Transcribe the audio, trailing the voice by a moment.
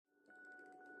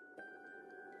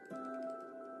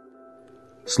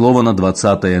Слово на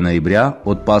 20 ноября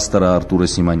от пастора Артура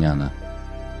Симоняна.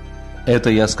 «Это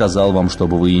я сказал вам,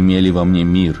 чтобы вы имели во мне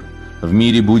мир. В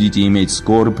мире будете иметь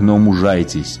скорбь, но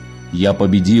мужайтесь. Я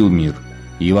победил мир».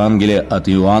 Евангелие от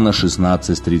Иоанна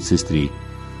 16:33.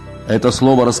 Это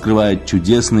слово раскрывает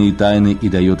чудесные тайны и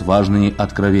дает важные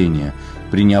откровения,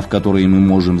 приняв которые мы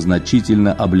можем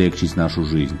значительно облегчить нашу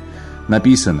жизнь.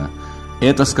 Написано: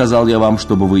 «Это сказал я вам,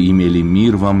 чтобы вы имели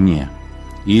мир во мне».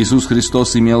 Иисус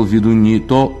Христос имел в виду не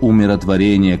то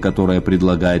умиротворение, которое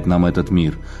предлагает нам этот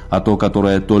мир, а то,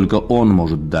 которое только Он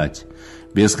может дать.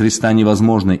 Без Христа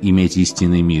невозможно иметь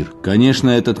истинный мир. Конечно,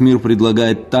 этот мир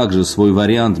предлагает также свой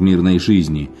вариант мирной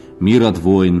жизни. Мир от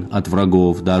войн, от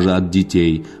врагов, даже от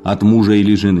детей, от мужа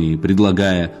или жены,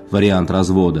 предлагая вариант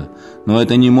развода. Но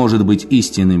это не может быть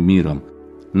истинным миром.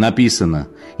 Написано: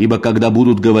 «Ибо когда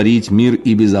будут говорить мир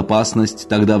и безопасность,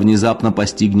 тогда внезапно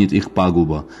постигнет их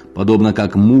пагуба, подобно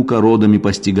как мука родами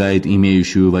постигает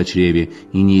имеющую во чреве,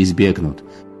 и не избегнут».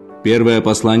 Первое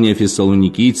послание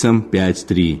Фессалоникийцам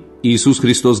 5:3. Иисус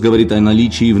Христос говорит о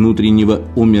наличии внутреннего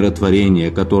умиротворения,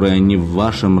 которое не в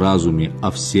вашем разуме,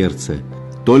 а в сердце.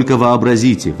 Только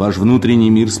вообразите, ваш внутренний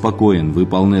мир спокоен, вы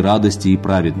полны радости и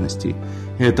праведности.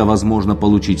 Это возможно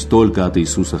получить только от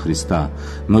Иисуса Христа.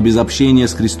 Но без общения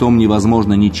с Христом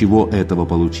невозможно ничего этого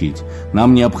получить.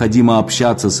 Нам необходимо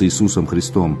общаться с Иисусом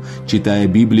Христом, читая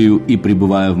Библию и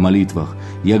пребывая в молитвах.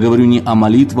 Я говорю не о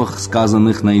молитвах,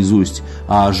 сказанных наизусть,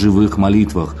 а о живых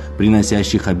молитвах,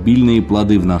 приносящих обильные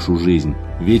плоды в нашу жизнь.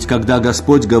 Ведь когда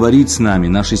Господь говорит с нами,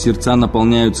 наши сердца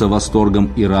наполняются восторгом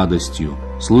и радостью.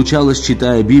 Случалось,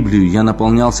 читая Библию, я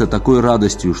наполнялся такой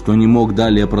радостью, что не мог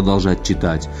далее продолжать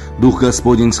читать. Дух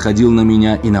Господень сходил на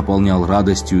меня и наполнял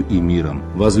радостью и миром.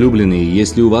 Возлюбленные,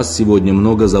 если у вас сегодня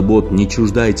много забот, не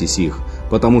чуждайтесь их,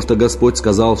 потому что Господь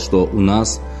сказал, что у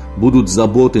нас будут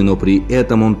заботы, но при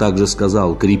этом Он также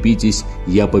сказал: «Крепитесь,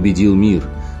 я победил мир».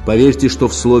 Поверьте, что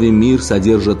в слове «мир»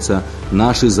 содержатся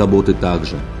наши заботы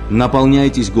также.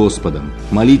 Наполняйтесь Господом,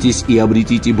 молитесь и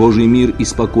обретите Божий мир и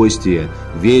спокойствие.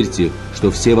 Верьте, что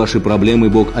все ваши проблемы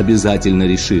Бог обязательно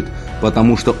решит,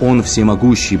 потому что Он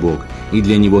всемогущий Бог, и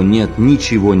для Него нет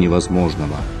ничего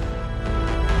невозможного.